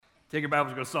Take your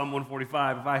Bibles, go to Psalm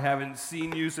 145. If I haven't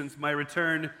seen you since my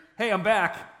return, hey, I'm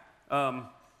back.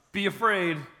 Be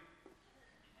afraid.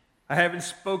 I haven't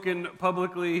spoken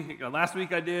publicly. Last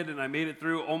week I did, and I made it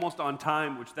through almost on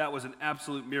time, which that was an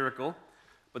absolute miracle.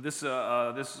 But this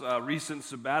recent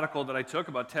sabbatical that I took,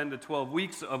 about 10 to 12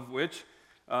 weeks of which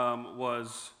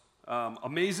was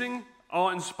amazing,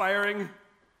 awe-inspiring.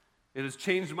 It has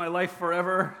changed my life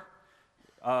forever.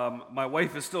 My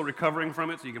wife is still recovering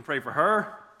from it, so you can pray for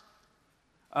her.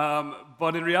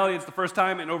 But in reality, it's the first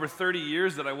time in over 30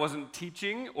 years that I wasn't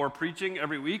teaching or preaching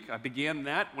every week. I began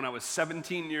that when I was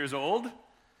 17 years old.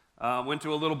 Went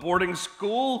to a little boarding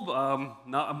school,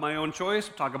 not of my own choice.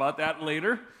 We'll talk about that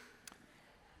later.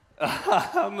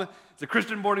 It's a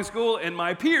Christian boarding school, and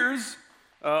my peers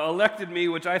elected me,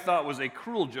 which I thought was a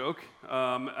cruel joke,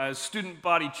 as student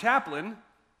body chaplain,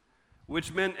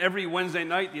 which meant every Wednesday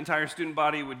night the entire student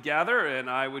body would gather, and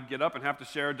I would get up and have to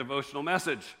share a devotional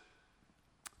message.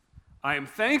 I am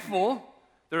thankful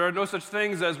there are no such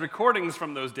things as recordings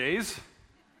from those days,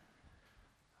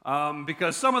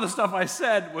 because some of the stuff I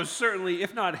said was certainly,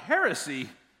 if not heresy,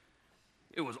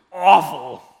 it was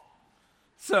awful.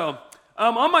 So,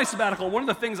 on my sabbatical, one of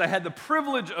the things I had the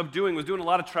privilege of doing was doing a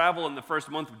lot of travel in the first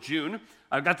month of June.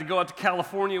 I got to go out to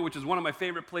California, which is one of my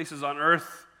favorite places on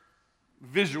earth,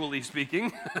 visually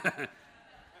speaking.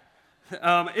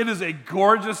 It is a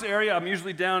gorgeous area. I'm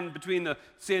usually down between the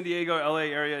San Diego, LA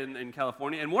area in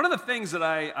California. And one of the things that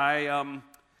I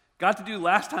got to do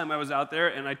last time I was out there,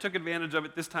 and I took advantage of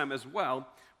it this time as well,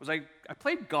 was I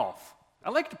played golf. I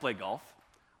like to play golf.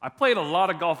 I played a lot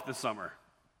of golf this summer.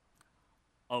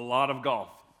 A lot of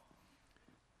golf.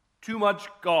 Too much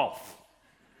golf.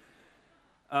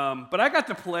 But I got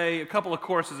to play a couple of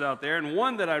courses out there, and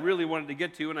one that I really wanted to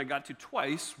get to, and I got to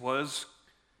twice, was,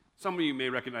 some of you may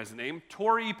recognize the name,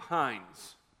 Torrey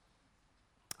Pines.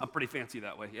 I'm pretty fancy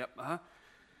that way, yep.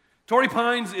 Torrey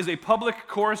Pines is a public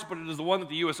course, but it is the one that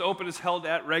the U.S. Open is held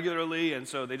at regularly, and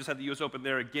so they just had the U.S. Open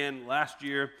there again last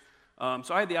year.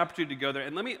 So I had the opportunity to go there,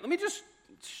 and let me just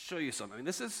show you something. I mean,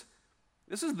 this is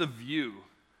the view,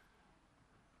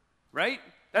 right?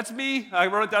 That's me. I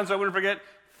wrote it down so I wouldn't forget.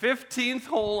 15th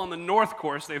hole on the north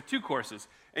course. They have two courses.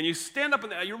 And you stand up,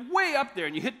 you're way up there,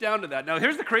 and you hit down to that. Now,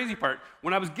 here's the crazy part.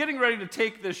 When I was getting ready to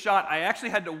take this shot, I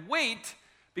actually had to wait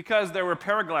because there were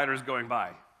paragliders going by.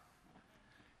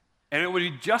 And it would be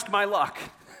just my luck.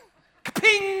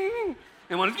 Ka-ping!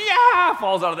 And one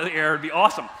falls out of the air. It'd be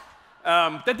awesome.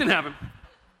 That didn't happen.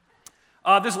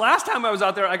 This last time I was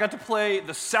out there, I got to play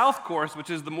the south course, which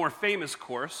is the more famous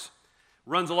course.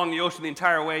 Runs along the ocean the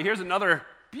entire way. Here's another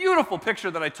beautiful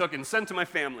picture that I took and sent to my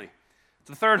family. It's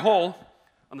the third hole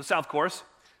on the south course.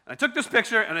 And I took this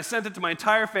picture and I sent it to my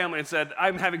entire family and said,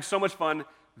 I'm having so much fun.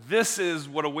 This is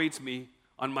what awaits me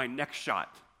on my next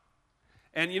shot.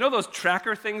 And you know those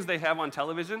tracker things they have on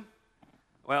television?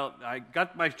 Well, I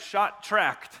got my shot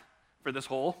tracked for this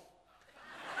hole.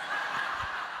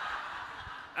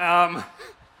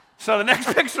 So the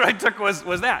next picture I took was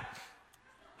that.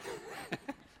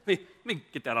 Let me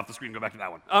get that off the screen and go back to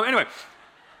that one. Anyway.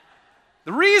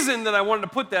 The reason that I wanted to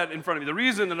put that in front of you, the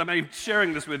reason that I'm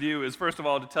sharing this with you is, first of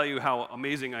all, to tell you how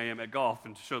amazing I am at golf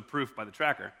and to show proof by the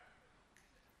tracker.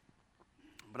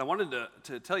 But I wanted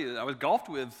to tell you that I was golfed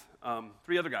with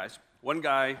three other guys. One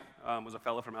guy was a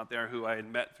fellow from out there who I had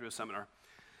met through a seminar.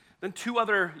 Then two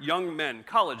other young men,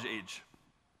 college age,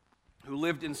 who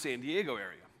lived in San Diego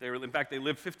area. They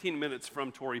lived 15 minutes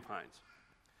from Torrey Pines.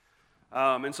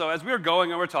 And so as we were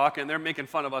going and we're talking, they're making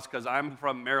fun of us because I'm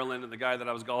from Maryland and the guy that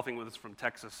I was golfing with is from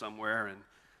Texas somewhere. And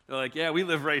they're like, yeah, we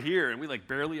live right here and we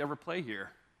barely ever play here.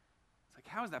 It's like,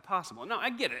 how is that possible? No, I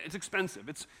get it. It's expensive.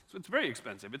 It's very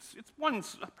expensive. It's probably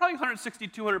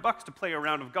 $160, $200 to play a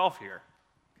round of golf here.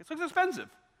 It's expensive.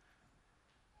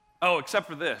 Oh, except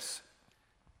for this.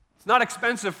 It's not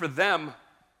expensive for them.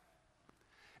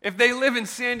 If they live in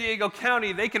San Diego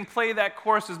County, they can play that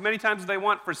course as many times as they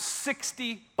want for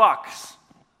 $60.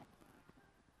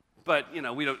 But,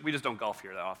 we just don't golf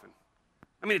here that often.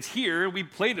 I mean, it's here. We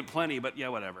played it plenty, but yeah,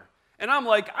 whatever. And I'm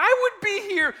like, I would be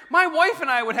here. My wife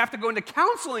and I would have to go into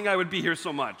counseling. I would be here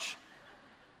so much.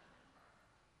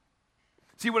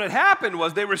 See, what had happened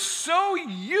was they were so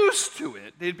used to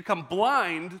it, they'd become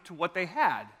blind to what they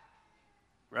had,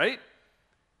 right?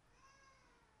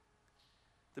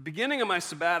 The beginning of my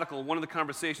sabbatical, one of the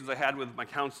conversations I had with my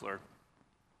counselor,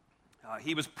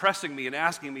 he was pressing me and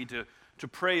asking me to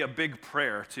pray a big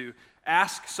prayer, to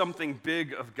ask something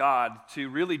big of God, to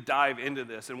really dive into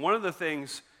this. And one of the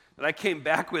things that I came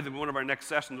back with in one of our next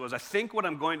sessions was, I think what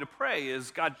I'm going to pray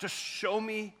is, God, just show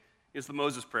me, is the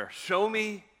Moses prayer, show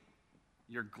me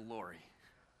your glory.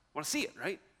 I want to see it,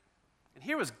 right? And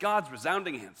here was God's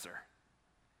resounding answer.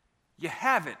 You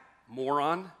have it,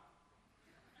 moron.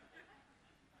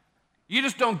 You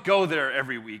just don't go there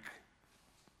every week.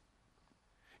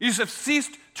 You just have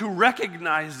ceased to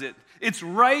recognize it. It's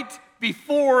right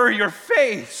before your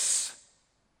face.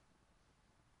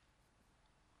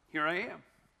 Here I am.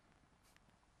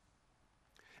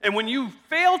 And when you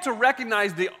fail to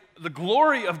recognize the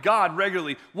glory of God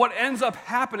regularly, what ends up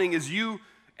happening is you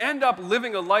end up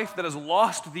living a life that has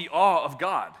lost the awe of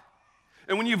God.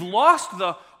 And when you've lost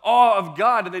the awe of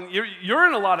God, then you're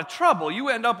in a lot of trouble. You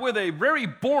end up with a very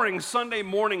boring Sunday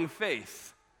morning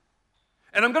faith.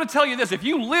 And I'm going to tell you this, if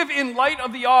you live in light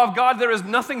of the awe of God, there is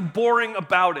nothing boring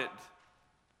about it.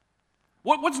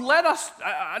 What's led us,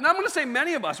 and I'm going to say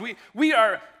many of us, we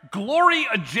are glory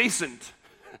adjacent.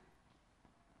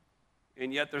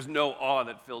 And yet there's no awe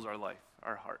that fills our life,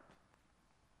 our heart.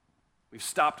 We've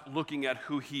stopped looking at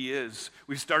who he is.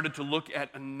 We've started to look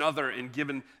at another and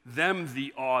given them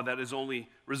the awe that is only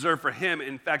reserved for him.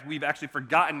 In fact, we've actually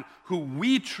forgotten who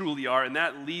we truly are, and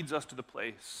that leads us to the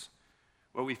place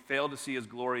where we fail to see his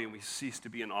glory and we cease to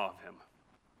be in awe of him.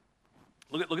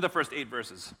 Look at the first 8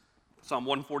 verses. Psalm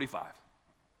 145.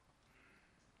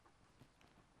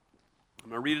 I'm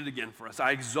going to read it again for us.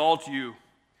 I exalt you,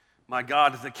 my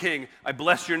God, as the King. I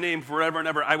bless your name forever and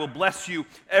ever. I will bless you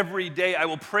every day. I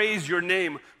will praise your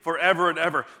name forever and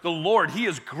ever. The Lord, he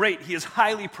is great. He is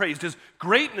highly praised. His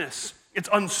greatness, it's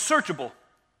unsearchable.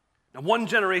 Now, one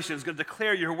generation is going to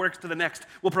declare your works to the next,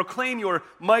 will proclaim your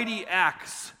mighty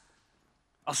acts.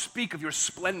 I'll speak of your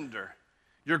splendor,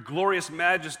 your glorious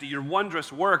majesty, your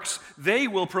wondrous works. They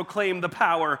will proclaim the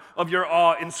power of your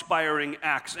awe-inspiring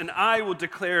acts, and I will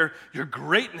declare your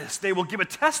greatness. They will give a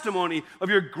testimony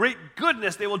of your great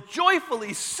goodness. They will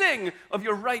joyfully sing of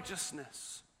your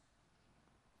righteousness.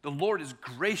 The Lord is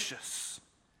gracious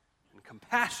and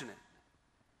compassionate,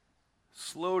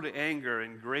 slow to anger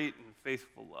and great in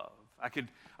faithful love. I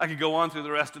could go on through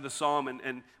the rest of the psalm,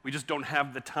 and we just don't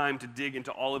have the time to dig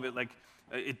into all of it like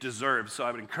it deserves. So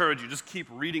I would encourage you, just keep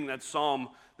reading that psalm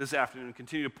this afternoon and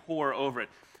continue to pore over it.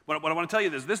 What I want to tell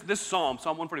you is this psalm,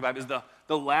 Psalm 145, is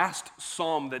the last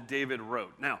psalm that David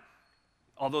wrote. Now,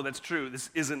 although that's true, this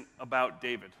isn't about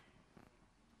David.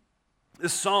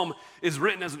 This psalm is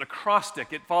written as an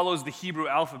acrostic. It follows the Hebrew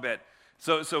alphabet.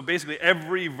 So basically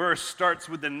every verse starts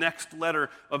with the next letter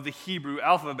of the Hebrew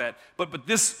alphabet. But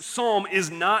this psalm is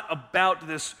not about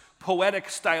this poetic,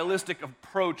 stylistic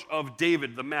approach of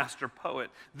David, the master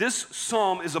poet. This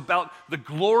psalm is about the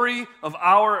glory of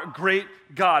our great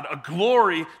God, a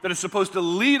glory that is supposed to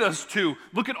lead us to.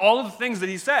 Look at all of the things that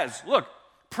he says. Look,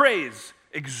 praise,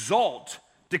 exalt,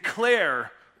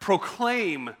 declare,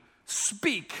 proclaim,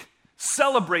 speak,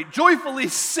 celebrate, joyfully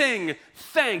sing,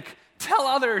 thank, tell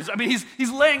others. I mean,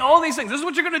 he's laying all these things. This is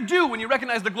what you're going to do when you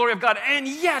recognize the glory of God. And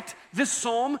yet, this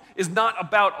psalm is not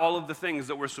about all of the things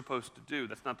that we're supposed to do.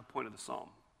 That's not the point of the psalm.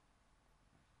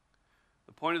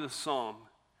 The point of the psalm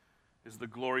is the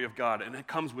glory of God. And it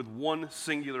comes with one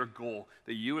singular goal,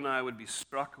 that you and I would be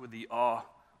struck with the awe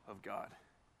of God.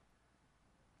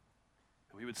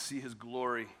 And we would see his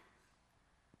glory.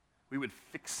 We would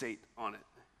fixate on it.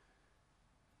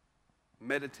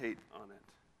 Meditate on it.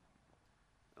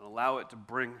 And allow it to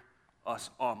bring us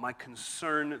awe. My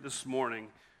concern this morning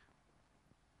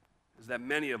is that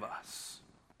many of us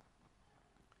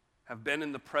have been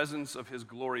in the presence of his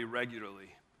glory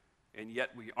regularly, and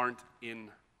yet we aren't in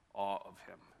awe of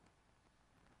him.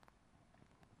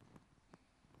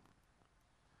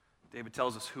 David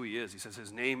tells us who he is. He says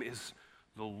his name is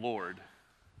the Lord.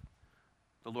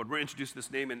 The Lord. We're introduced to this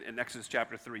name in Exodus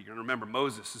chapter 3. You're going to remember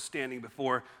Moses is standing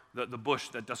before the bush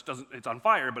that just doesn't, it's on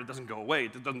fire, but it doesn't go away.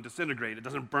 It doesn't disintegrate. It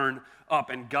doesn't burn up.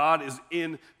 And God is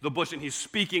in the bush, and he's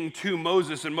speaking to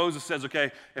Moses. And Moses says,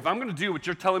 okay, if I'm going to do what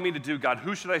you're telling me to do, God,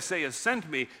 who should I say has sent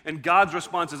me? And God's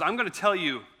response is, I'm going to tell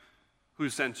you who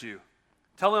sent you.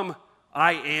 Tell him,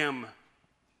 I am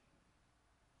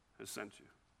who sent you.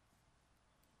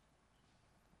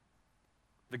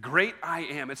 The great I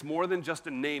am, it's more than just a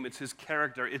name, it's his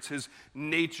character, it's his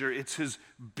nature, it's his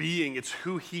being, it's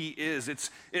who he is.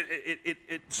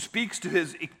 It speaks to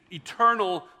his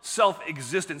eternal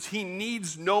self-existence. He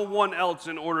needs no one else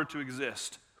in order to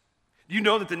exist. You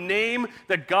know that the name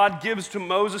that God gives to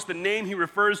Moses, the name he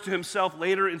refers to himself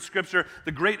later in Scripture,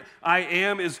 the great I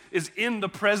am, is in the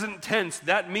present tense.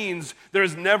 That means there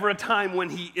is never a time when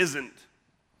he isn't.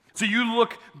 So you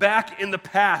look back in the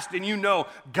past and you know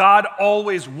God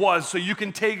always was, so you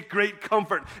can take great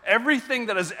comfort. Everything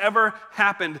that has ever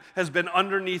happened has been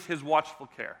underneath his watchful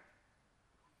care.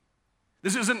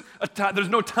 This isn't a time, there's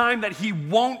no time that he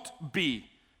won't be,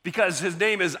 because his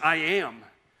name is I am.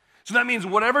 So that means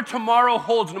whatever tomorrow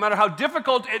holds, no matter how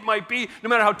difficult it might be, no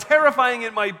matter how terrifying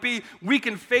it might be, we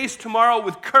can face tomorrow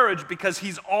with courage because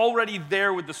he's already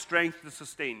there with the strength to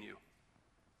sustain you.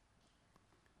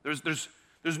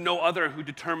 There's no other who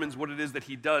determines what it is that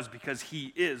he does because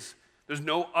he is. There's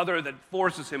no other that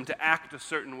forces him to act a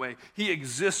certain way. He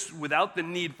exists without the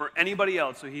need for anybody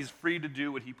else, so he's free to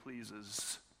do what he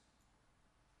pleases.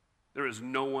 There is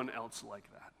no one else like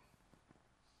that.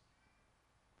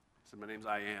 So my name's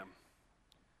I Am,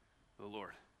 the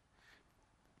Lord.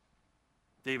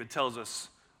 David tells us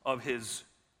of his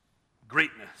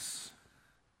greatness.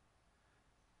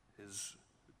 His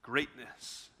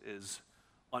greatness is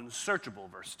unsearchable,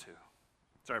 verse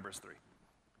 3.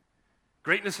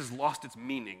 Greatness has lost its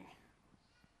meaning.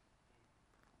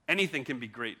 Anything can be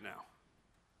great now.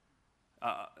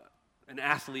 An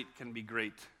athlete can be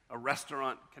great. A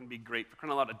restaurant can be great. For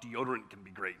crying out loud, a deodorant can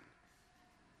be great.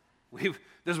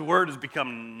 This word has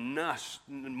become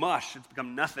mush. It's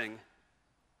become nothing.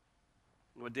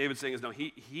 And what David's saying is, no,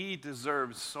 he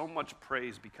deserves so much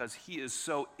praise because he is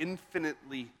so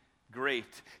infinitely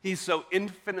great. He's so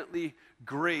infinitely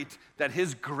great that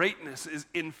his greatness is,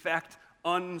 in fact,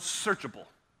 unsearchable.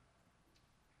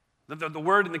 The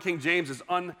word in the King James is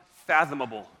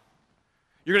unfathomable.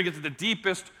 You're going to get to the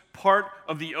deepest part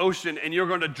of the ocean, and you're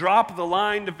going to drop the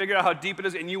line to figure out how deep it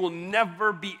is, and you will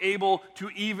never be able to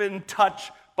even touch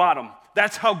bottom.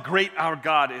 That's how great our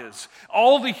God is.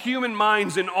 All the human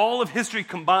minds in all of history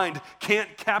combined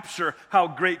can't capture how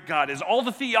great God is. All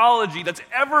the theology that's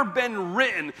ever been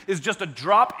written is just a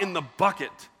drop in the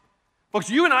bucket. Folks,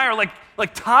 you and I are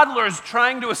like toddlers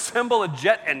trying to assemble a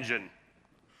jet engine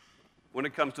when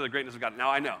it comes to the greatness of God. Now,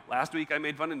 I know, last week I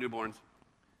made fun of newborns.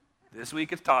 This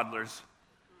week it's toddlers.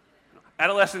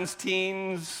 Adolescents,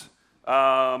 teens,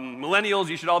 millennials,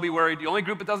 you should all be worried. The only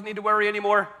group that doesn't need to worry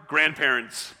anymore,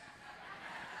 grandparents.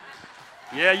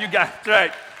 Yeah, you got it,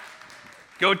 right.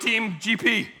 Go team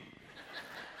GP.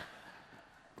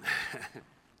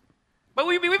 But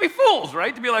we'd be fools,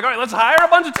 right? To be like, all right, let's hire a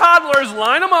bunch of toddlers,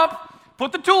 line them up,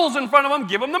 put the tools in front of them,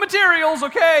 give them the materials,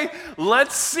 okay?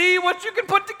 Let's see what you can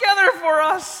put together for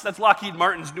us. That's Lockheed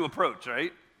Martin's new approach,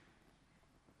 right?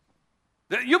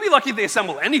 You'll be lucky if they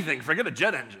assemble anything, forget a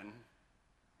jet engine.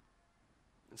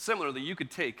 And similarly, you could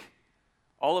take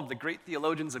all of the great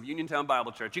theologians of Uniontown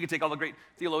Bible Church, you could take all the great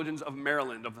theologians of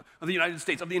Maryland, of the United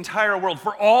States, of the entire world,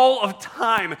 for all of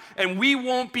time, and we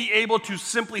won't be able to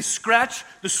simply scratch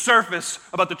the surface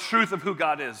about the truth of who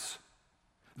God is.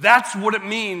 That's what it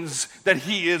means that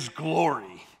he is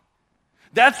glory.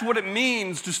 That's what it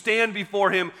means to stand before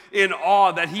him in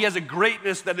awe, that he has a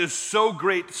greatness that is so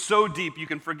great, so deep, you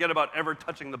can forget about ever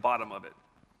touching the bottom of it.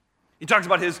 He talks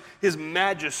about his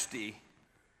majesty.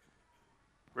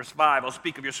 Verse 5, I'll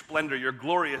speak of your splendor, your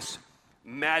glorious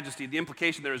majesty. The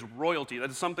implication there is royalty. That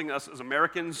is something us as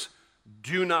Americans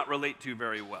do not relate to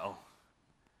very well.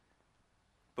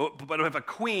 But if a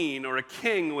queen or a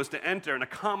king was to enter and a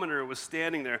commoner was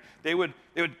standing there, they would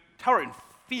tower in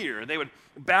fear. They would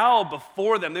bow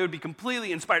before them. They would be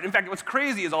completely inspired. In fact, what's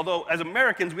crazy is although as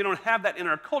Americans we don't have that in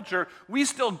our culture, we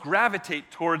still gravitate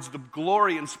towards the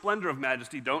glory and splendor of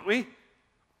majesty, don't we?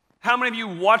 How many of you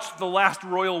watched the last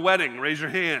royal wedding? Raise your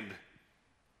hand.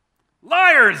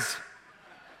 Liars!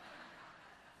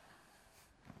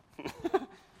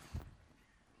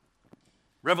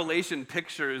 Revelation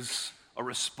pictures a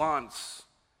response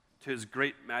to his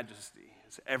great majesty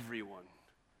as everyone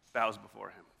bows before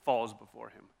him, falls before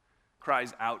him,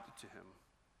 cries out to him.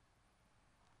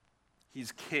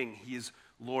 He's king, he is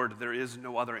Lord, there is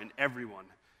no other, and everyone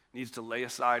needs to lay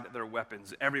aside their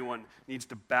weapons. Everyone needs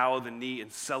to bow the knee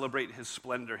and celebrate his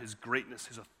splendor, his greatness,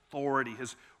 his authority,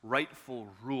 his rightful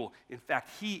rule. In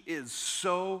fact, he is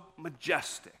so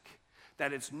majestic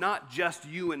that it's not just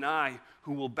you and I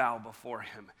who will bow before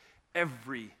him.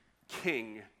 Every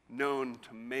king known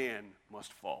to man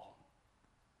must fall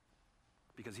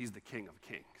because he's the King of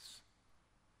Kings.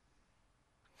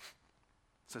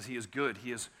 It says he is good,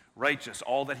 he is righteous.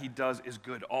 All that he does is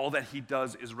good. All that he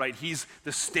does is right. He's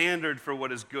the standard for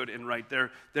what is good and right.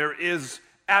 There is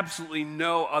absolutely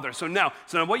no other. So now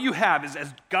what you have is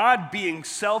as God being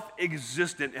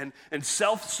self-existent and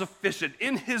self-sufficient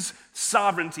in his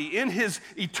sovereignty, in his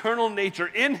eternal nature,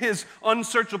 in his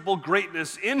unsearchable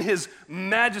greatness, in his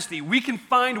majesty, we can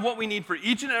find what we need for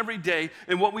each and every day,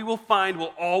 and what we will find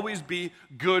will always be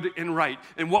good and right.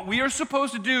 And what we are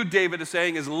supposed to do, David is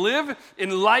saying, is live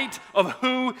in light of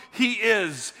who he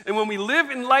is. And when we live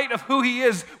in light of who he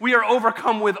is, we are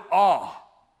overcome with awe.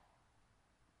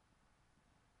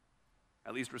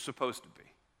 At least we're supposed to be.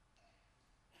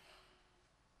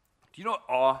 Do you know what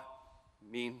awe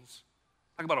means?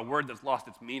 Talk about a word that's lost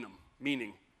its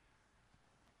meaning.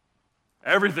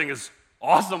 Everything is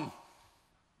awesome.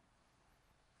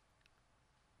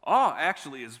 Awe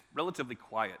actually is relatively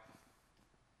quiet.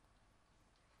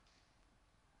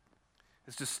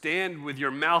 It's to stand with your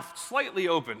mouth slightly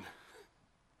open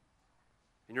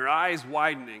and your eyes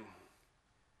widening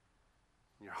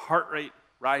and your heart rate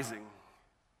rising.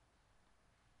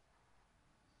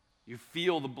 You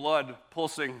feel the blood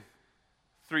pulsing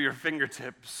through your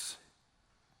fingertips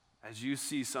as you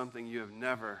see something you have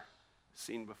never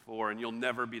seen before and you'll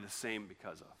never be the same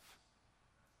because of.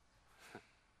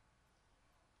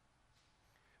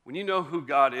 When you know who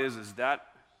God is that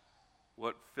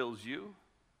what fills you?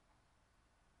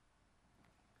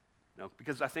 No,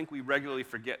 because I think we regularly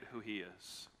forget who he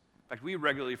is. In fact, we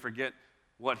regularly forget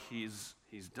what he's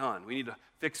done. We need to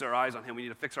fix our eyes on him. We need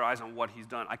to fix our eyes on what he's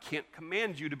done. I can't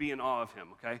command you to be in awe of him,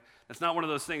 okay? That's not one of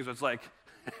those things where it's like,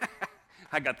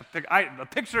 I got the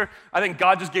picture. I think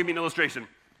God just gave me an illustration.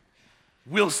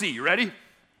 We'll see. You ready?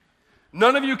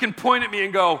 None of you can point at me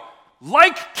and go,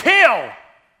 like kale.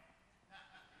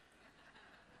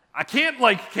 I can't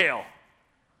like kale.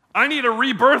 I need a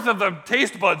rebirth of the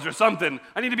taste buds or something.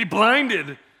 I need to be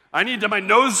blinded. I need to my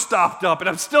nose stopped up, and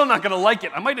I'm still not going to like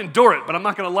it. I might endure it, but I'm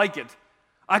not going to like it.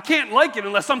 I can't like it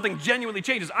unless something genuinely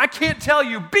changes. I can't tell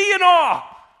you, be in awe.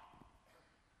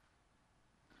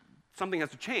 Something has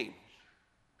to change.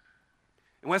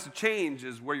 And what has to change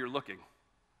is where you're looking.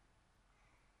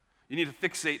 You need to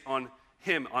fixate on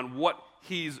him, on what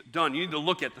he's done. You need to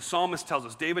look at, the psalmist tells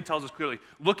us, David tells us clearly,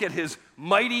 look at his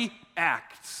mighty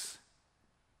acts.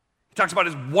 He talks about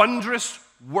his wondrous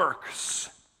works,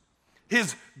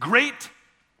 his great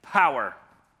power.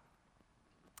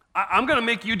 I'm going to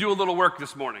make you do a little work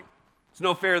this morning. It's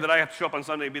no fair that I have to show up on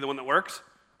Sunday and be the one that works.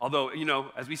 Although,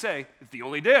 as we say, it's the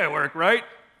only day I work, right?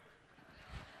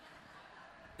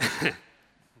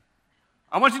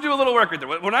 I want you to do a little work right there.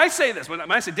 When I say this, when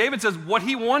I say David says what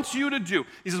he wants you to do,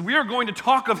 he says we are going to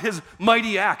talk of his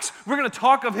mighty acts. We're going to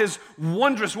talk of his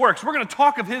wondrous works. We're going to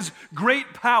talk of his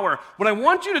great power. What I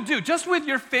want you to do, just with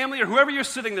your family or whoever you're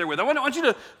sitting there with, I want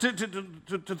you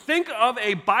to think of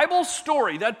a Bible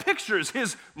story that pictures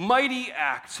his mighty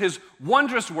acts, his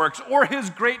wondrous works, or his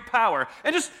great power.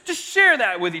 And just share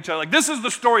that with each other. Like, this is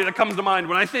the story that comes to mind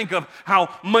when I think of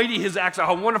how mighty his acts are,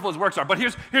 how wonderful his works are. But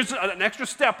here's an extra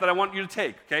step that I want you to take.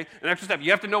 Okay? An extra step.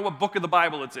 You have to know what book of the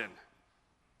Bible it's in.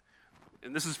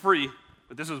 And this is free,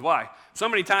 but this is why. So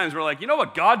many times we're like, you know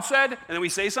what God said? And then we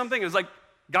say something, and it's like,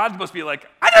 God must be like,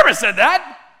 I never said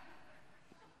that.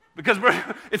 Because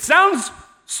it sounds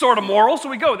sort of moral, so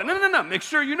we go, no. Make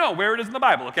sure you know where it is in the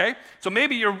Bible, okay? So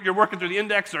maybe you're working through the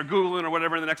index or Googling or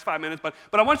whatever in the next 5 minutes, but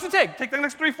I want you to take the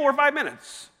next 3, 4, 5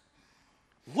 minutes.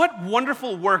 What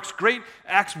wonderful works, great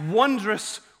acts,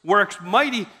 wondrous works,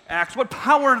 mighty acts, what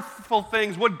powerful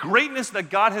things, what greatness that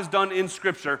God has done in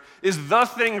Scripture is the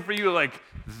thing for you, like,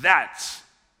 that's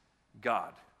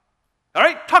God. All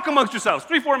right? Talk amongst yourselves.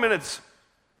 3, 4 minutes.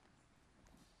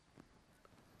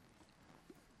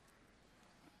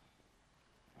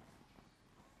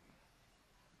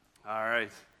 All right.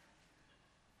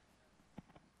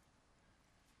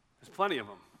 There's plenty of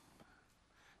them.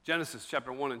 Genesis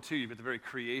chapter 1 and 2, you've got the very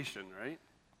creation, right?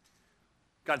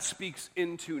 God speaks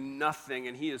into nothing,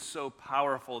 and he is so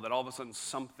powerful that all of a sudden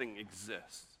something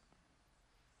exists.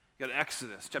 You got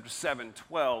Exodus, chapter 7,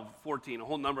 12, 14, a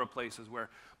whole number of places where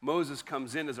Moses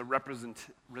comes in as a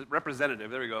representative,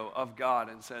 there we go, of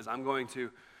God and says, I'm going to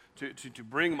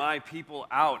bring my people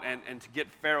out and to get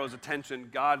Pharaoh's attention.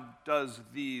 God does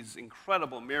these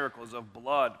incredible miracles of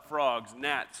blood, frogs,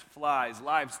 gnats, flies,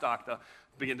 livestock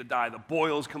begin to die. The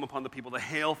boils come upon the people. The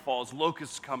hail falls.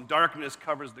 Locusts come. Darkness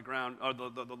covers the ground, or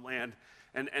the land.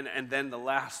 And then the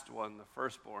last one, the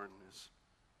firstborn, is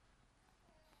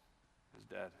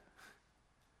dead.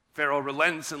 Pharaoh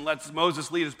relents and lets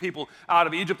Moses lead his people out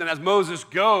of Egypt. And as Moses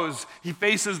goes, he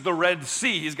faces the Red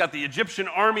Sea. He's got the Egyptian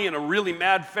army and a really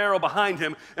mad Pharaoh behind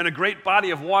him and a great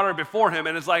body of water before him.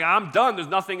 And it's like, I'm done. There's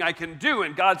nothing I can do.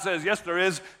 And God says, yes, there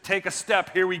is. Take a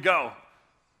step. Here we go.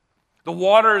 The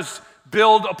waters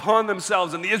build upon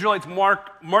themselves, and the Israelites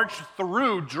march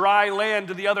through dry land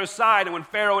to the other side. And when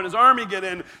Pharaoh and his army get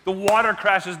in, the water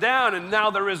crashes down, and now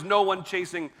there is no one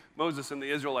chasing Moses and the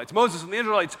Israelites. Moses and the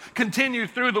Israelites continue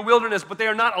through the wilderness, but they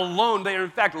are not alone. They are,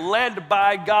 in fact, led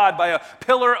by God, by a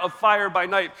pillar of fire by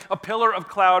night, a pillar of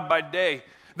cloud by day.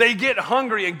 They get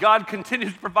hungry, and God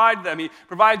continues to provide them. He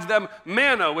provides them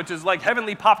manna, which is like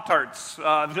heavenly Pop-Tarts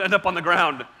that end up on the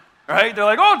ground. Right? They're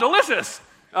like, oh, delicious.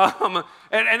 And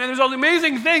there's all the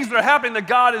amazing things that are happening that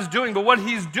God is doing, but what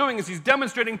he's doing is he's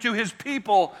demonstrating to his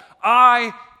people,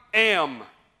 I am.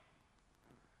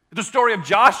 The story of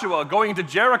Joshua going into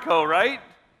Jericho, right?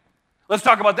 Let's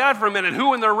talk about that for a minute.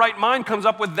 Who in their right mind comes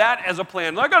up with that as a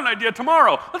plan? I got an idea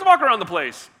tomorrow. Let's walk around the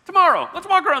place. Tomorrow. Let's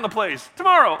walk around the place.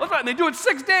 Tomorrow. And they do it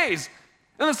 6 days.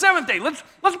 And the 7th day, let's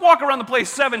walk around the place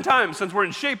 7 times since we're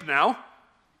in shape now.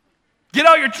 Get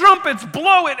out your trumpets,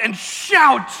 blow it, and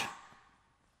shout.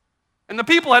 And the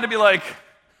people had to be like,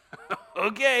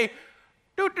 okay,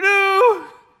 doo-doo-doo,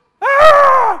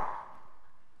 ah!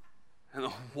 And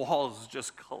the walls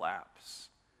just collapse.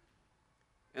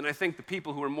 And I think the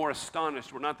people who were more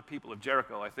astonished were not the people of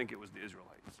Jericho. I think it was the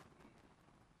Israelites.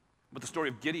 But the story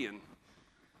of Gideon,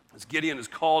 as Gideon is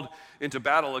called into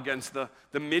battle against the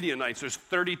Midianites, there's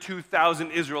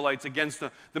 32,000 Israelites against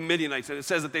the Midianites. And it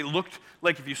says that they looked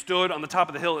like if you stood on the top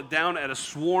of the hill down at a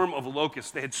swarm of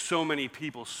locusts. They had so many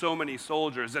people, so many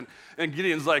soldiers. And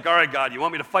Gideon's like, all right, God, you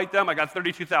want me to fight them? I got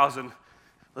 32,000.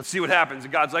 Let's see what happens.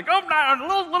 And God's like, oh,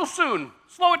 no, a little soon.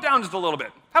 Slow it down just a little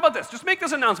bit. How about this? Just make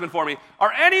this announcement for me.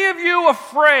 Are any of you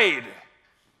afraid?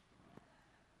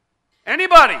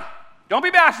 Anybody? Don't be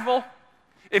bashful.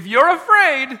 If you're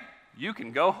afraid, you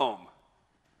can go home.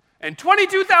 And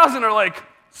 22,000 are like,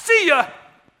 see ya.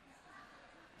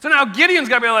 So now Gideon's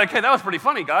got to be like, hey, that was pretty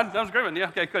funny, God. That was a great one. Yeah,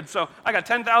 okay, good. So I got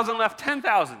 10,000 left.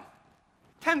 10,000.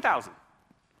 10,000.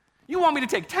 You want me to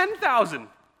take 10,000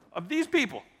 of these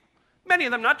people, many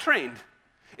of them not trained,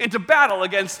 into battle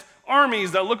against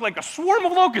armies that look like a swarm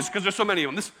of locusts because there's so many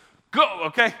of them. Go,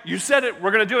 okay? You said it.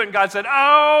 We're going to do it. And God said,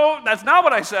 oh, that's not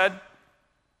what I said.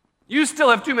 You still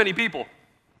have too many people.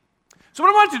 So what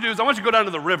I want you to do is I want you to go down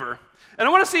to the river, and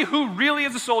I want to see who really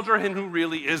is a soldier and who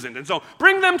really isn't. And so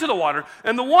bring them to the water,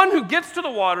 and the one who gets to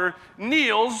the water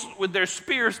kneels with their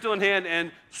spear still in hand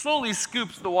and slowly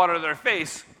scoops the water to their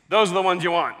face. Those are the ones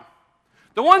you want.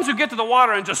 The ones who get to the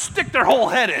water and just stick their whole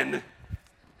head in,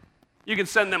 you can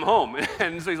send them home.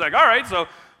 And so he's like, all right, so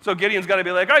Gideon's got to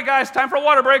be like, all right, guys, time for a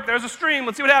water break. There's a stream.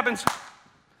 Let's see what happens.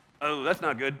 Oh, that's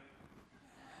not good.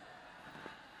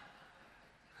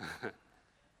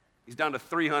 He's down to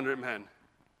 300 men.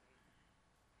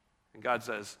 And God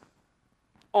says,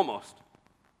 almost.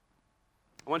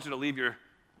 I want you to leave your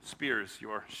spears,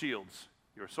 your shields,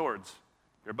 your swords,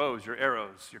 your bows, your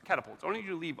arrows, your catapults. I want you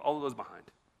to leave all of those behind.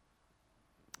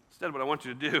 Instead, what I want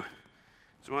you to do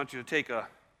is I want you to take a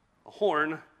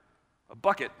horn, a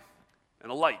bucket,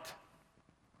 and a light.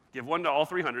 Give one to all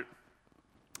 300.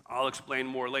 I'll explain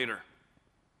more later.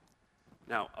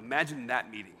 Now, imagine that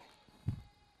meeting.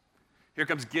 Here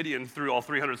comes Gideon through all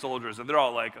 300 soldiers, and they're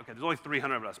all like, okay, there's only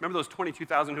 300 of us. Remember those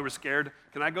 22,000 who were scared?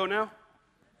 Can I go now?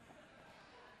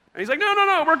 And he's like,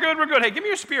 no, we're good. Hey, give me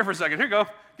your spear for a second. Here you go.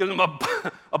 Gives them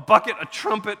a bucket, a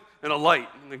trumpet, and a light.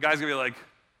 And the guy's going to be like,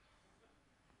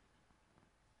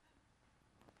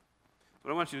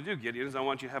 what I want you to do, Gideon, is I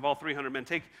want you to have all 300 men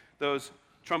take those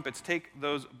trumpets, take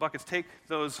those buckets, take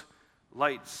those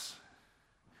lights,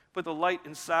 put the light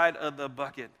inside of the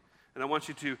bucket, and I want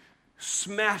you to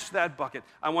smash that bucket.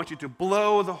 I want you to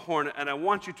blow the horn, and I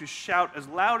want you to shout as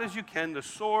loud as you can, the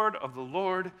sword of the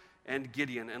Lord and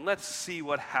Gideon. And let's see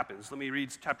what happens. Let me read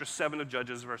chapter 7 of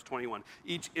Judges, verse 21.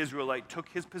 Each Israelite took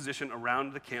his position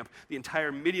around the camp. The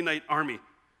entire Midianite army,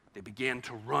 they began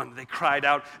to run. They cried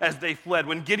out as they fled.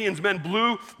 When Gideon's men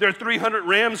blew their 300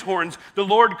 ram's horns, the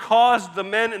Lord caused the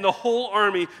men in the whole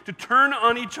army to turn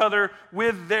on each other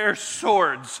with their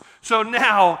swords. So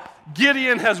now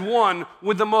Gideon has won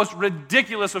with the most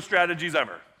ridiculous of strategies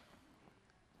ever.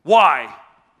 Why?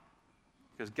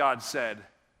 Because God said,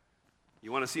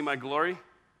 you want to see my glory? If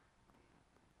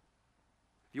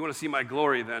you want to see my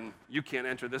glory, then you can't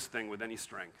enter this thing with any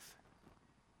strength.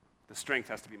 The strength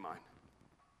has to be mine.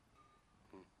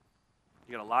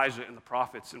 You got Elijah and the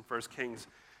prophets in 1 Kings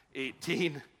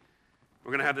 18.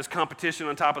 We're going to have this competition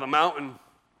on top of the mountain.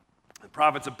 The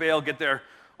prophets of Baal get their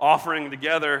offering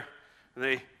together.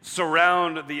 They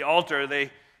surround the altar.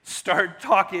 They start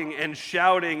talking and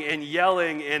shouting and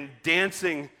yelling and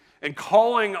dancing and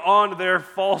calling on their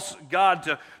false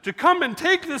god to come and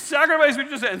take this sacrifice.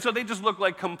 And so they just look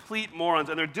like complete morons.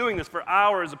 And they're doing this for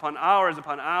hours upon hours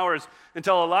upon hours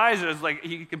until Elijah is like,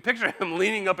 you can picture him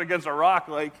leaning up against a rock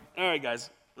like, all right,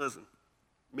 guys, listen.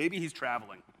 Maybe he's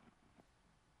traveling.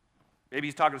 Maybe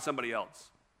he's talking to somebody else.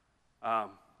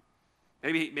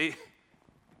 Maybe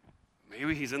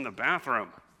he's in the bathroom.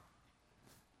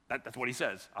 That's what he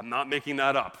says. I'm not making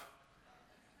that up.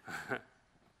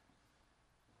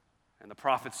 And the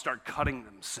prophets start cutting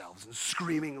themselves and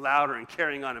screaming louder and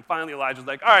carrying on. And finally Elijah's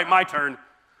like, all right, my turn.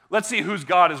 Let's see whose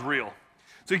God is real.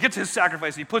 So he gets his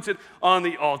sacrifice. He puts it on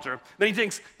the altar. Then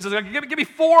he says, give me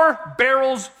 4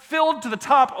 barrels filled to the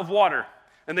top of water.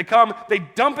 And they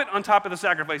dump it on top of the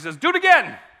sacrifice. He says, do it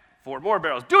again. 4 more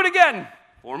barrels. Do it again.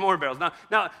 4 more barrels.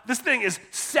 Now, this thing is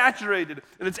saturated,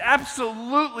 and it's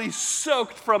absolutely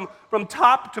soaked from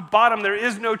top to bottom. There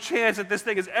is no chance that this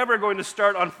thing is ever going to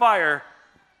start on fire.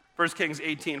 1 Kings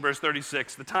 18, verse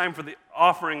 36, the time for the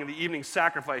offering of the evening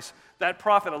sacrifice, that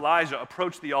prophet Elijah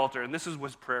approached the altar, and this is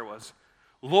what his prayer was.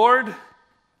 Lord,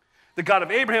 the God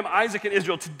of Abraham, Isaac, and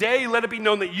Israel, today let it be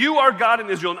known that you are God in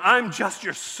Israel, and I'm just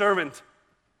your servant.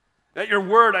 At your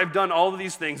word I've done all of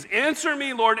these things. Answer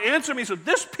me, Lord, answer me, so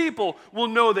this people will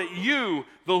know that you,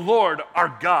 the Lord,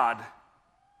 are God.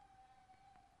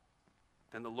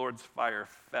 Then the Lord's fire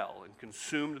fell and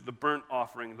consumed the burnt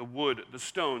offering, the wood, the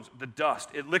stones, the dust.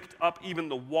 It licked up even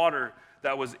the water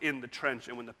that was in the trench.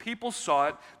 And when the people saw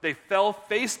it, they fell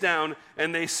face down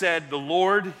and they said, the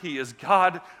Lord, he is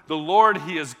God. The Lord,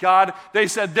 he is God. They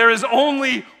said, there is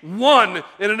only one,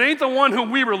 and it ain't the one who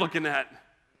we were looking at.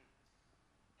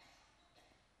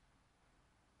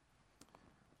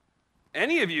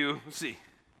 Any of you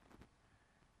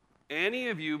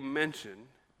mention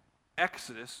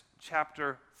Exodus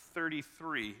chapter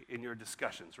 33 in your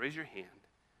discussions? Raise your hand.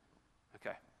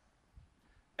 Okay.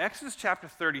 Exodus chapter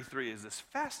 33 is this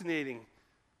fascinating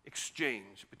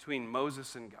exchange between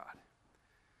Moses and God.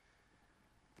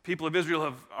 The people of Israel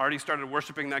have already started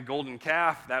worshiping that golden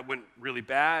calf. That went really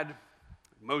bad.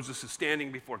 Moses is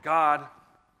standing before God,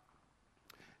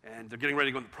 and they're getting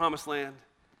ready to go to the promised land.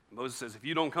 Moses says, if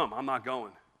you don't come, I'm not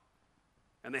going.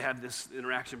 And they had this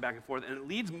interaction back and forth, and it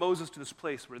leads Moses to this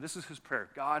place where this is his prayer.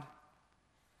 God,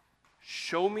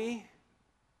 show me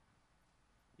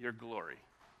your glory.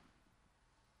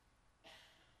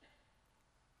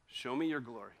 Show me your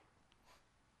glory.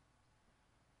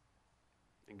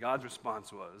 And God's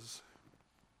response was,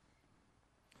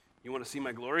 you want to see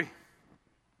my glory?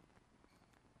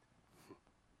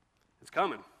 It's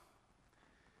coming.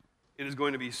 It is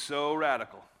going to be so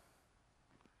radical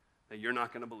that you're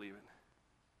not going to believe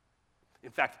it.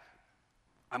 In fact,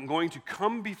 I'm going to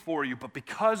come before you, but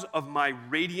because of my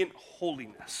radiant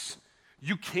holiness,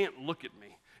 you can't look at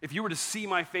me. If you were to see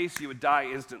my face, you would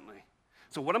die instantly.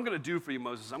 So what I'm going to do for you,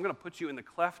 Moses, I'm going to put you in the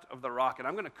cleft of the rock, and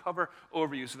I'm going to cover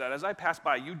over you so that as I pass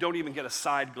by, you don't even get a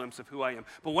side glimpse of who I am.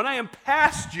 But when I am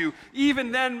past you,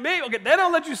 even then, then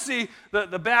I'll let you see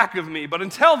the back of me. But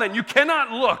until then, you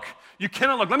cannot look. You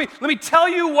cannot look. Let me tell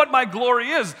you what my glory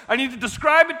is. I need to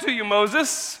describe it to you,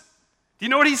 Moses. Do you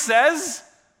know what he says?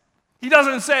 He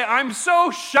doesn't say, I'm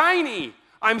so shiny,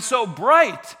 I'm so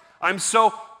bright, I'm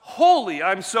so holy,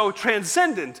 I'm so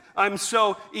transcendent, I'm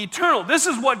so eternal. This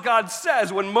is what God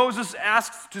says when Moses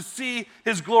asks to see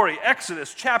his glory.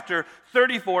 Exodus chapter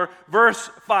 34, verse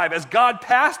 5. As God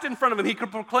passed in front of him, he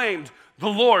proclaimed, the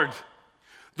Lord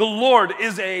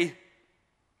is a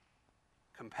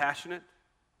compassionate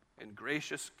and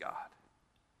gracious God,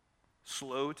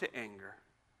 slow to anger,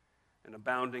 and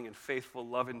abounding in faithful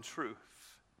love and truth,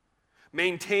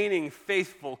 maintaining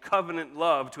faithful covenant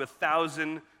love to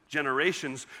 1,000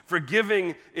 generations,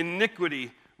 forgiving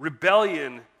iniquity,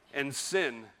 rebellion, and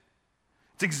sin.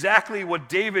 It's exactly what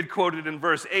David quoted in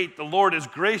verse 8. The Lord is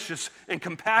gracious and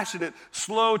compassionate,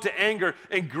 slow to anger,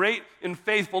 and great in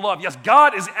faithful love. Yes,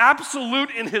 God is absolute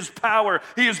in his power.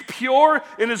 He is pure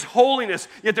in his holiness,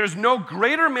 yet there's no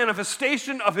greater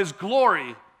manifestation of his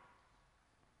glory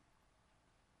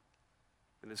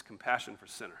and his compassion for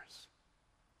sinners.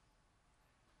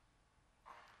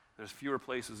 There's fewer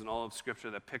places in all of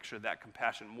Scripture that picture that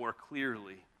compassion more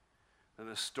clearly than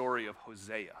the story of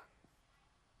Hosea.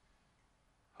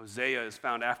 Hosea is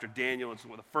found after Daniel. It's the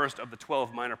first of the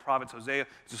 12 minor prophets. Hosea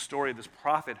is the story of this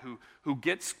prophet who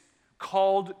gets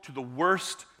called to the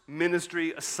worst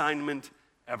ministry assignment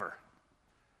ever.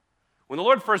 When the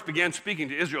Lord first began speaking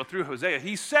to Israel through Hosea,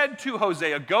 he said to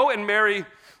Hosea, go and marry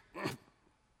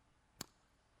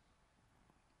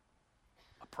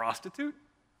prostitute?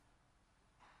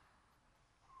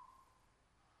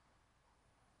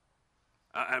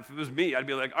 If it was me, I'd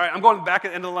be like, all right, I'm going back at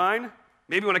the end of the line.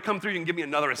 Maybe when I come through, you can give me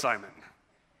another assignment.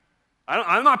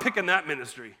 I'm not picking that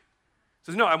ministry. He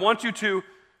says, no, I want you to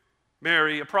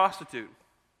marry a prostitute.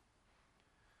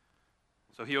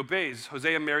 So he obeys.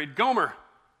 Hosea married Gomer,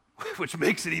 which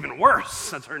makes it even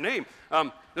worse. That's her name.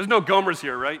 There's no Gomers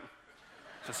here, right?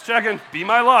 Just checking. Be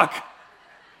my luck.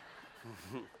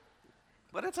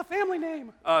 But it's a family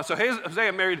name. So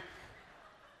Hosea married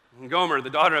Gomer, the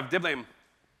daughter of Diblaim.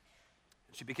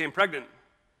 She became pregnant.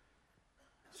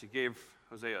 She gave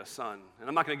Hosea a son. And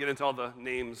I'm not going to get into all the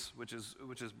names, which is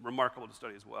remarkable to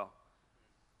study as well.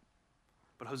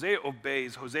 But Hosea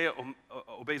obeys. Hosea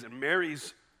obeys and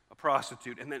marries a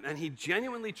prostitute. And he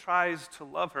genuinely tries to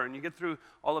love her. And you get through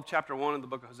all of chapter 1 of the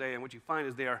book of Hosea, and what you find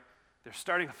is they're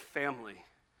starting a family.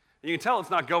 And you can tell it's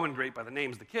not going great by the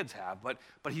names the kids have, but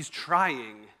he's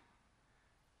trying.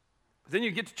 But then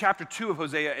you get to chapter 2 of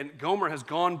Hosea, and Gomer has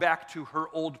gone back to her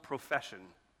old profession.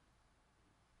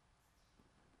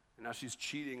 And now she's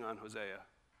cheating on Hosea.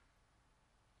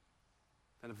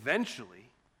 And eventually,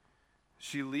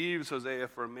 she leaves Hosea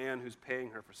for a man who's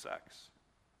paying her for sex.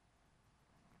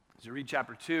 As you read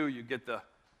chapter 2, you get the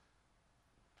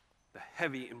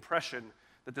heavy impression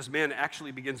that this man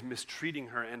actually begins mistreating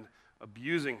her and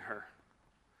abusing her.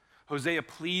 Hosea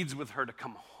pleads with her to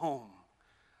come home.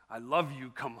 I love you,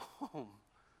 come home.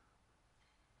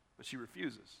 But she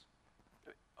refuses.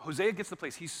 Hosea gets to the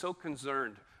place, he's so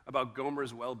concerned about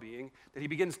Gomer's well-being that he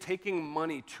begins taking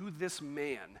money to this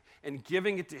man and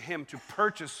giving it to him to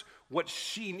purchase what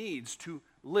she needs to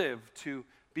live, to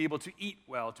be able to eat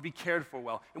well, to be cared for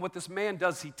well. And what this man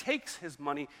does, he takes his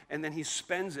money and then he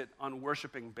spends it on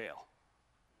worshiping Baal.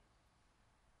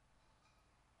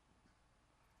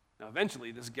 Now,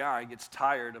 eventually, this guy gets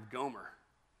tired of Gomer,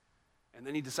 and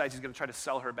then he decides he's going to try to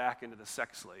sell her back into the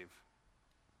sex slave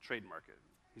trade market.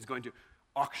 He's going to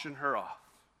auction her off.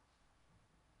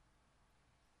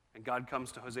 And God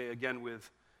comes to Hosea again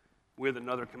with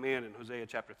another command in Hosea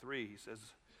chapter 3. He says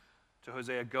to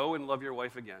Hosea, go and love your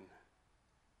wife again,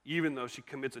 even though she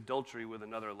commits adultery with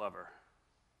another lover.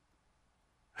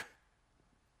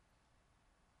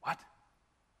 What?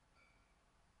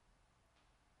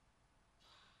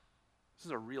 This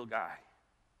is a real guy.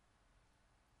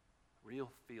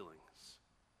 Real feelings.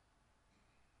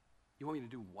 You want me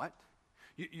to do what?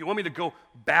 You want me to go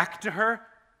back to her?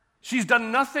 She's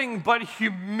done nothing but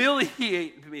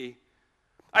humiliate me.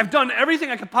 I've done everything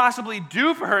I could possibly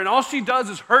do for her, and all she does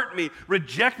is hurt me,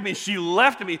 reject me. She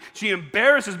left me. She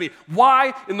embarrasses me.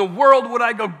 Why in the world would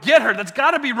I go get her? That's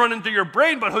got to be running through your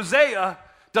brain, but Hosea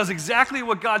does exactly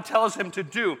what God tells him to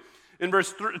do. In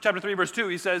chapter 3, verse 2,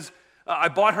 he says, I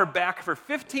bought her back for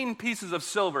 15 pieces of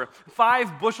silver,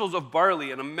 5 bushels of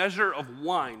barley, and a measure of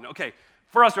wine. Okay,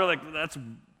 for us, we're like, that's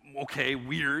okay,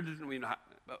 weird. I mean,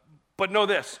 but know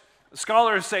this.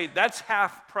 Scholars say that's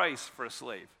half price for a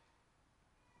slave.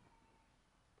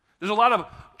 There's a lot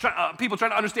of people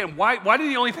trying to understand why did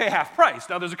he only pay half price?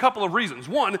 Now, there's a couple of reasons.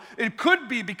 One, it could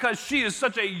be because she is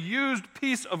such a used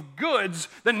piece of goods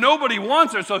that nobody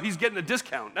wants her, so he's getting a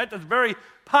discount. That's very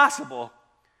possible.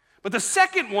 But the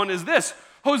second one is this.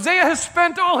 Hosea has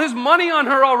spent all his money on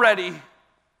her already.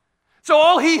 So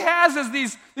all he has is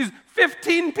these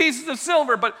 15 pieces of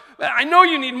silver, but I know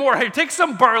you need more. Hey, take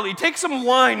some barley, take some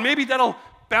wine. Maybe that'll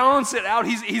balance it out.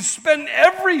 He's spent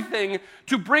everything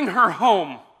to bring her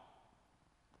home.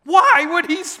 Why would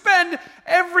he spend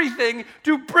everything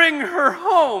to bring her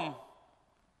home?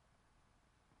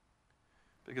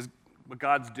 Because what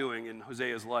God's doing in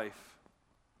Hosea's life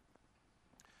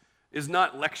is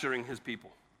not lecturing his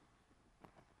people.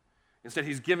 Instead,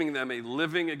 he's giving them a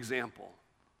living example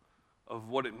of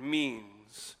what it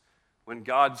means when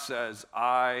God says,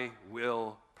 I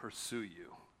will pursue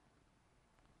you.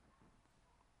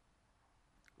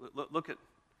 Look at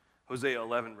Hosea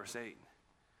 11, verse 8.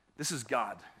 This is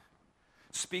God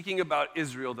speaking about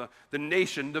Israel, the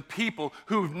nation, the people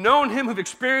who've known him, who've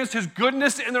experienced his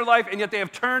goodness in their life, and yet they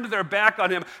have turned their back on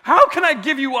him. How can I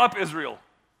give you up, Israel?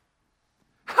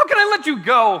 How can I let you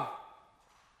go?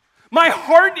 My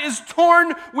heart is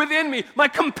torn within me. My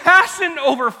compassion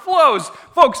overflows.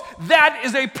 Folks, that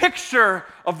is a picture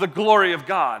of the glory of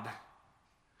God.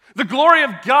 The glory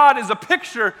of God is a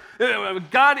picture.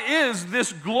 God is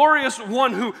this glorious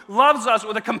one who loves us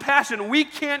with a compassion we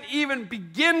can't even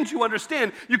begin to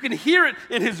understand. You can hear it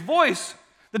in his voice.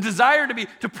 The desire to be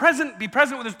present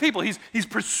with his people. He's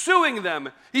pursuing them.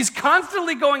 He's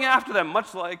constantly going after them,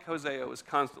 much like Hosea was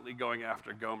constantly going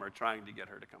after Gomer, trying to get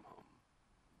her to come home.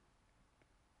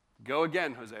 Go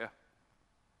again, Hosea.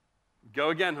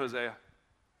 Go again, Hosea.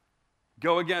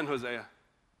 Go again, Hosea.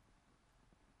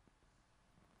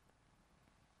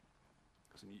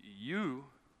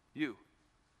 You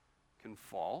can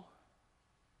fall.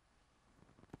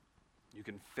 You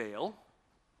can fail.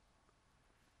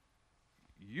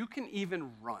 You can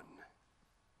even run.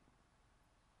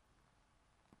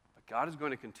 But God is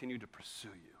going to continue to pursue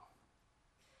you.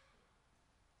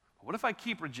 What if I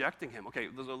keep rejecting him? Okay,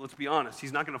 let's be honest.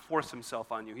 He's not going to force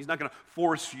himself on you. He's not going to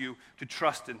force you to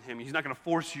trust in him. He's not going to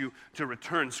force you to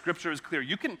return. Scripture is clear.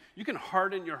 You can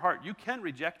harden your heart. You can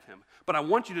reject him. But I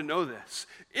want you to know this.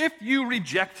 If you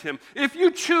reject him, if you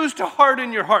choose to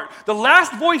harden your heart, the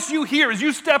last voice you hear as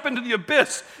you step into the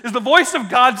abyss is the voice of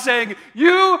God saying,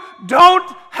 you don't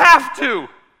have to.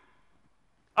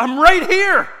 I'm right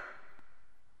here.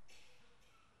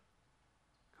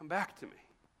 Come back to me.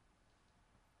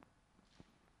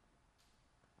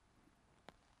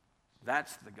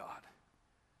 That's the God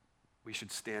we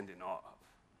should stand in awe of.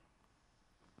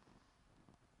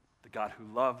 The God who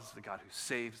loves, the God who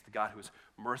saves, the God who is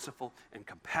merciful and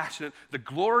compassionate. The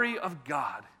glory of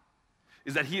God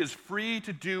is that he is free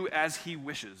to do as he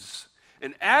wishes.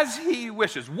 And as he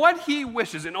wishes, what he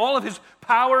wishes in all of his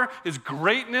power, his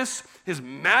greatness, his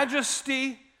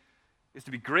majesty, is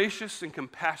to be gracious and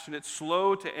compassionate,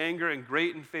 slow to anger, and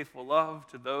great in faithful love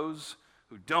to those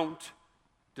who don't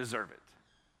deserve it.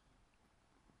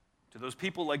 To those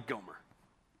people like Gomer.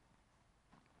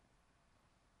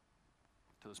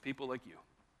 To those people like you.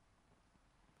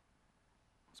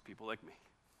 Those people like me.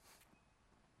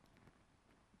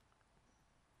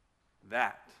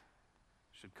 That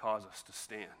should cause us to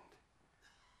stand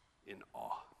in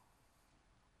awe.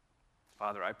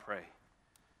 Father, I pray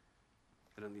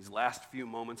that in these last few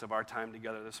moments of our time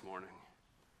together this morning,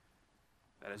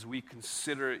 that as we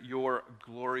consider your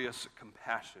glorious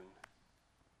compassion,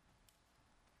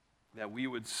 that we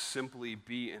would simply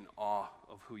be in awe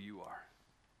of who you are.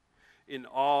 In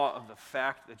awe of the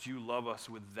fact that you love us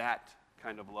with that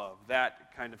kind of love,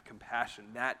 that kind of compassion,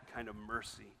 that kind of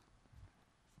mercy.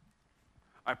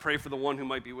 I pray for the one who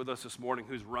might be with us this morning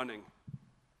who's running.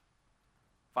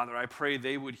 Father, I pray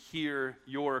they would hear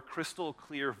your crystal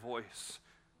clear voice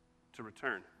to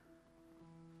return.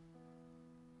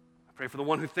 I pray for the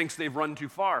one who thinks they've run too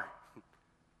far.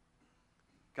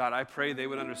 God, I pray they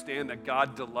would understand that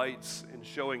God delights in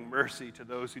showing mercy to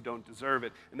those who don't deserve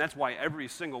it. And that's why every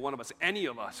single one of us, any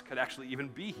of us, could actually even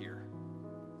be here.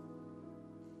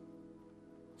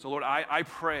 So Lord, I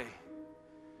pray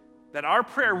that our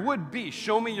prayer would be,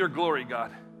 show me your glory,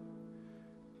 God.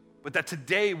 But that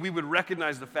today we would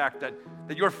recognize the fact that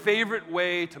your favorite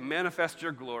way to manifest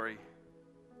your glory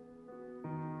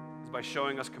is by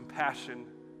showing us compassion,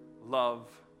 love,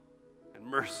 and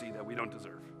mercy that we don't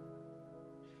deserve.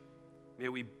 May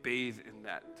we bathe in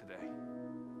that today.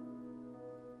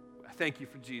 I thank you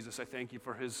for Jesus. I thank you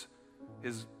for his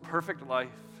perfect life,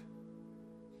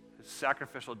 his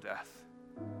sacrificial death.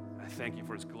 I thank you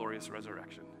for his glorious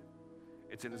resurrection.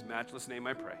 It's in his matchless name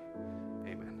I pray.